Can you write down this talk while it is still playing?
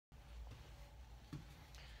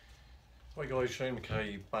Hi guys, Shane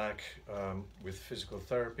McKay back with physical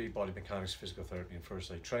therapy, body mechanics, physical therapy and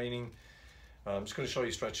first aid training. I'm just going to show you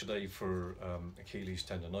a stretch today for Achilles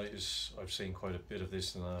tendonitis. I've seen quite a bit of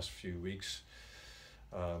this in the last few weeks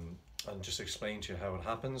and just explain to you how it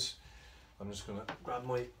happens. I'm just going to grab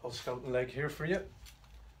my skeleton leg here for you.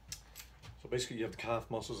 So basically you have the calf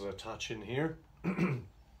muscles that attach in here and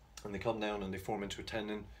they come down and they form into a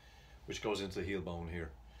tendon which goes into the heel bone here.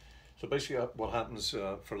 So basically what happens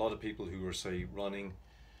for a lot of people who are, say, running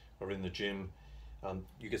or in the gym,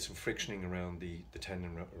 you get some frictioning around the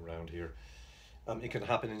tendon around here. It can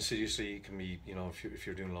happen insidiously. It can be, you know, if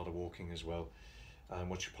you're doing a lot of walking as well.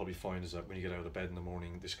 What you probably find is that when you get out of bed in the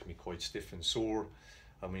morning, this can be quite stiff and sore.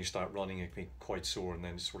 And when you start running, it can be quite sore and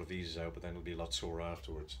then it sort of eases out, but then it'll be a lot sore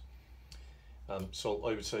afterwards. So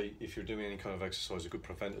I would say if you're doing any kind of exercise, a good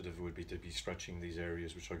preventative would be to be stretching these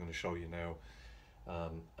areas, which I'm going to show you now.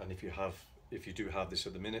 And if you do have this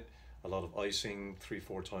at the minute, a lot of icing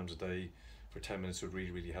 3-4 times a day for 10 minutes would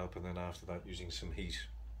really help, and then after that using some heat.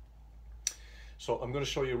 So I'm going to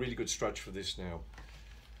show you a really good stretch for this now.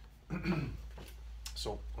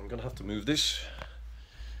 So I'm going to have to move this.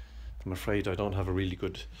 I'm afraid I don't have a really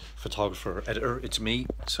good photographer or editor, it's me,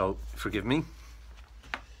 so forgive me.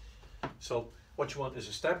 So what you want is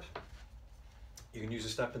a step. You can use a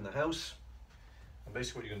step in the house. And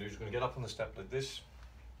basically what you're going to do is you're going to get up on the step like this.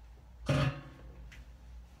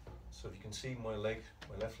 So if you can see my leg,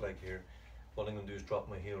 my left leg here, what I'm going to do is drop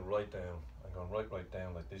my heel right down. I'm going right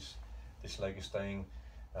down like this. This leg is staying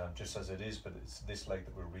just as it is, but it's this leg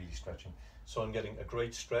that we're really stretching. So I'm getting a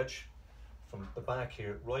great stretch from the back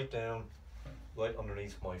here, right down, right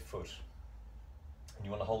underneath my foot. And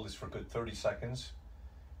you want to hold this for a good 30 seconds,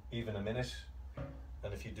 even a minute.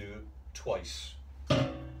 And if you do twice,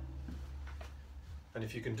 and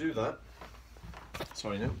if you can do that,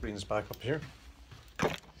 sorry, now bring this back up here.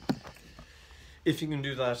 If you can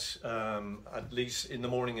do that at least in the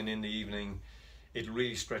morning and in the evening, it'll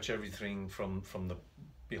really stretch everything from the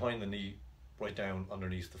behind the knee right down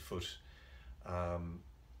underneath the foot.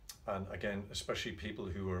 And again, especially people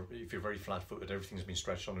who are, if you're very flat-footed, everything's been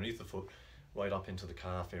stretched underneath the foot right up into the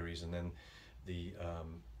calf areas, and then the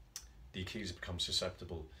Achilles becomes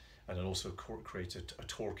susceptible. And it also creates a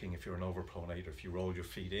torquing if you're an overpronator. If you roll your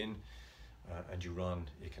feet in and you run,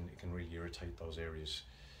 it can really irritate those areas.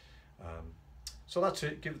 So that's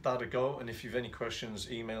it, give that a go. And if you've any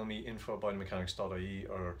questions, email me info@bodymechanics.ie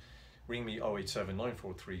or ring me 087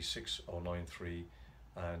 943 6093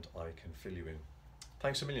 and I can fill you in.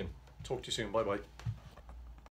 Thanks a million. Talk to you soon. Bye bye.